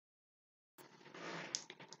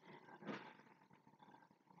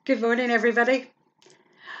Good morning, everybody.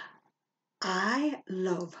 I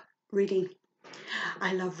love reading.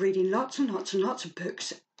 I love reading lots and lots and lots of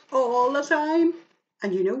books all the time.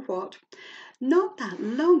 And you know what? Not that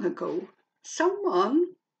long ago, someone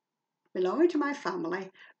belonging to my family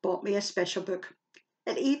bought me a special book.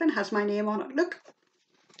 It even has my name on it. Look,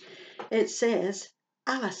 it says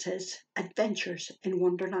Alice's Adventures in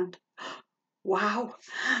Wonderland. Wow.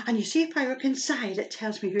 And you see, if I look inside, it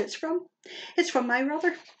tells me who it's from. It's from my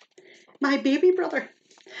brother, my baby brother.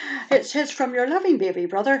 It says, from your loving baby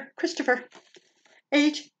brother, Christopher,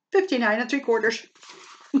 age 59 3/4.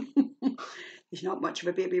 He's not much of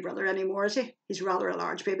a baby brother anymore, is he? He's rather a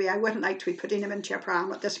large baby. I wouldn't like to be putting him into a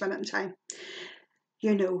pram at this minute in time.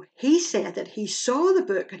 You know, he said that he saw the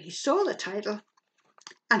book and he saw the title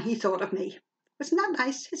and he thought of me. Isn't that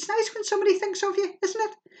nice? It's nice when somebody thinks of you, isn't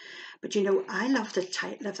it? But you know, I love the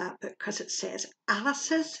title of that book because it says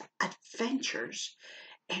Alice's Adventures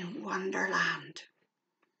in Wonderland.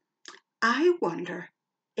 I wonder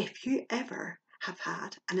if you ever have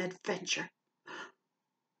had an adventure.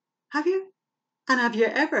 Have you? And have you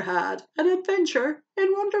ever had an adventure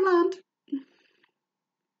in Wonderland?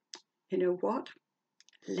 You know what?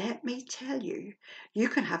 Let me tell you, you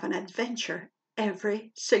can have an adventure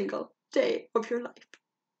every single day of your life.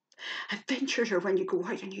 Adventures are when you go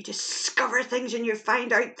out and you discover things and you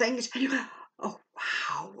find out things and you go, oh,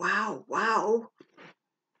 wow, wow, wow.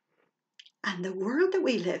 And the world that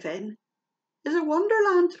we live in is a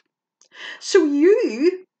wonderland. So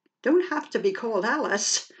you don't have to be called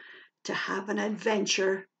Alice to have an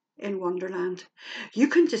adventure in Wonderland. You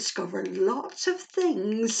can discover lots of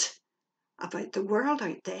things about the world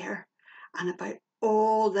out there and about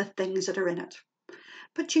all the things that are in it.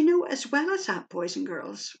 But you know, as well as that, boys and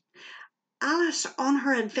girls, Alice on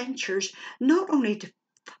her adventures not only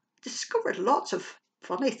discovered lots of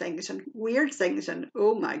funny things and weird things and,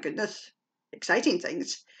 oh my goodness, exciting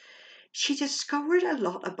things, she discovered a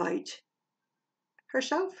lot about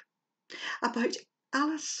herself, about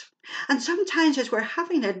Alice. And sometimes as we're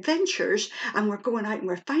having adventures and we're going out and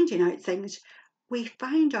we're finding out things, we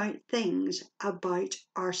find out things about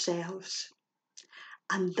ourselves.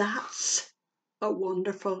 And that's a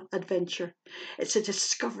wonderful adventure. It's a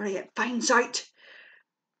discovery. It finds out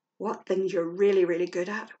what things you're really, really good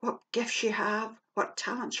at, what gifts you have, what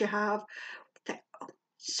talents you have.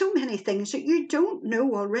 So many things that you don't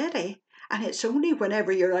know already. And it's only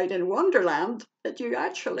whenever you're out in Wonderland that you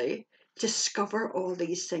actually discover all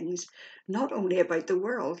these things, not only about the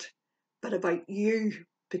world, but about you,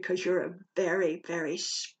 because you're a very, very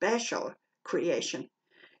special creation.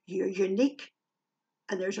 You're unique,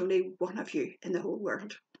 and there's only one of you in the whole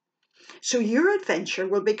world. So your adventure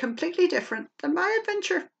will be completely different than my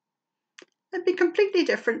adventure. It'll be completely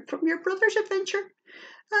different from your brother's adventure,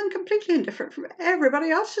 and completely indifferent from everybody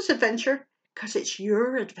else's adventure, because it's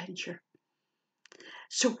your adventure.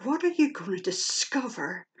 So what are you going to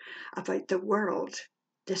discover about the world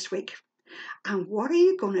this week? And what are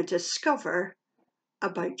you going to discover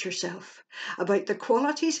about yourself, about the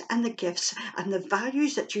qualities and the gifts and the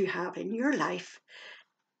values that you have in your life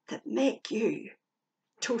that make you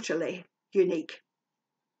totally unique?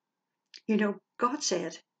 You know, God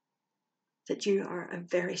said that you are a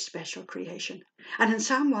very special creation. And in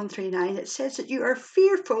Psalm 139, it says that you are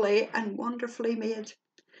fearfully and wonderfully made,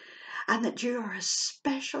 and that you are a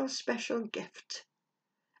special, special gift,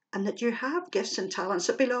 and that you have gifts and talents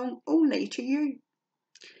that belong only to you.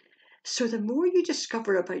 So the more you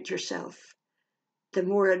discover about yourself, the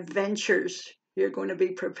more adventures you're going to be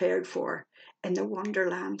prepared for in the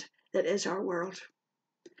wonderland that is our world.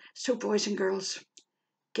 So boys and girls,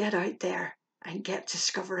 get out there and get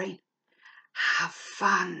discovering. Have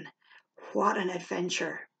fun. What an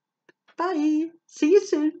adventure. Bye. See you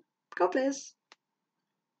soon. God bless.